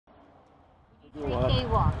3K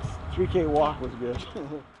walks. 3K walk was good.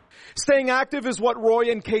 Staying active is what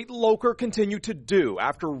Roy and Kate Loker continue to do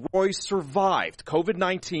after Roy survived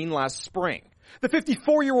COVID-19 last spring. The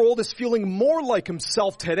 54-year-old is feeling more like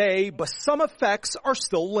himself today, but some effects are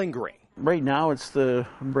still lingering. Right now it's the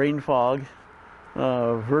brain fog,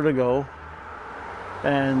 vertigo,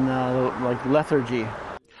 and like lethargy.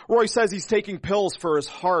 Roy says he's taking pills for his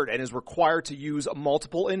heart and is required to use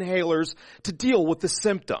multiple inhalers to deal with the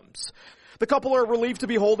symptoms. The couple are relieved to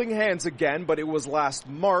be holding hands again, but it was last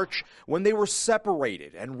March when they were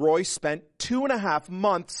separated and Roy spent 2.5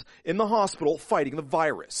 months in the hospital fighting the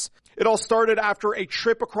virus. It all started after a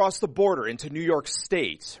trip across the border into New York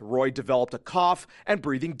State. Roy developed a cough and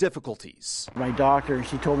breathing difficulties. My doctor,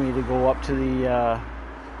 she told me to go up to the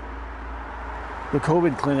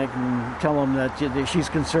COVID clinic and tell them that she's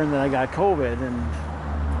concerned that I got COVID,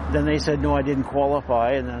 and then they said no, I didn't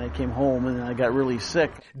qualify, and then I came home and then I got really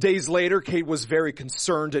sick. Days later, Kate was very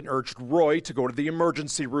concerned and urged Roy to go to the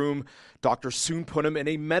emergency room. Doctors soon put him in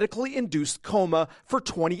a medically induced coma for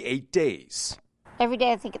 28 days. Every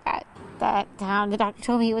day I think of that the doctor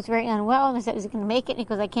told me he was very unwell, and I said, is he going to make it? And he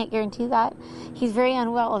goes, I can't guarantee that. He's very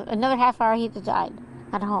unwell. Another half hour, he'd have died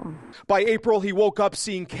at home. By April, he woke up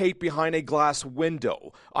seeing Kate behind a glass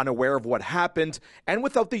window, unaware of what happened and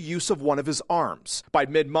without the use of one of his arms. By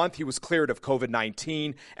mid-month, he was cleared of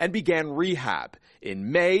COVID-19 and began rehab.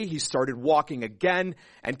 In May, he started walking again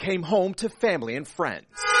and came home to family and friends.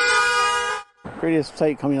 Greatest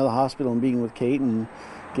sight coming out of the hospital and being with Kate and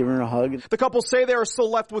giving her a hug. The couple say they are still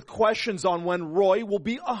left with questions on when Roy will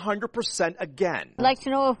be 100% again. I'd like to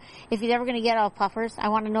know if he's ever going to get off puffers. I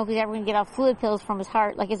want to know if he's ever going to get off fluid pills from his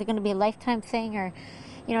heart. Like, is it going to be a lifetime thing, or,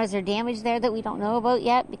 is there damage there that we don't know about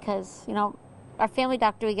yet? Because, our family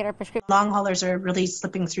doctor, we get our prescription. Long haulers are really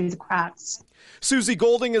slipping through the cracks. Susie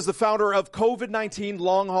Golding is the founder of COVID-19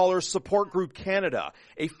 Long Haulers Support Group Canada,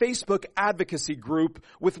 a Facebook advocacy group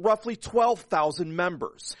with roughly 12,000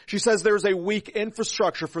 members. She says there's a weak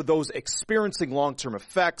infrastructure for those experiencing long-term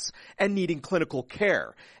effects and needing clinical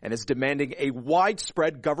care, and is demanding a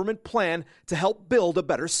widespread government plan to help build a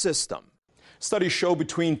better system. Studies show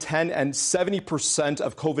between 10 and 70%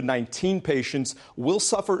 of COVID-19 patients will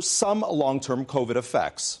suffer some long-term COVID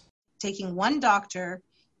effects. Taking one doctor,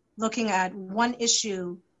 looking at one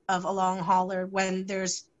issue of a long hauler when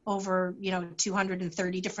there's over,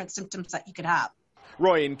 230 different symptoms that you could have.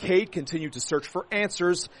 Roy and Kate continue to search for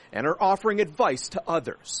answers and are offering advice to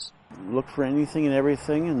others. Look for anything and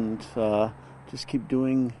everything, and just keep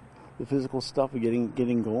doing the physical stuff and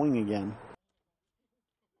getting going again.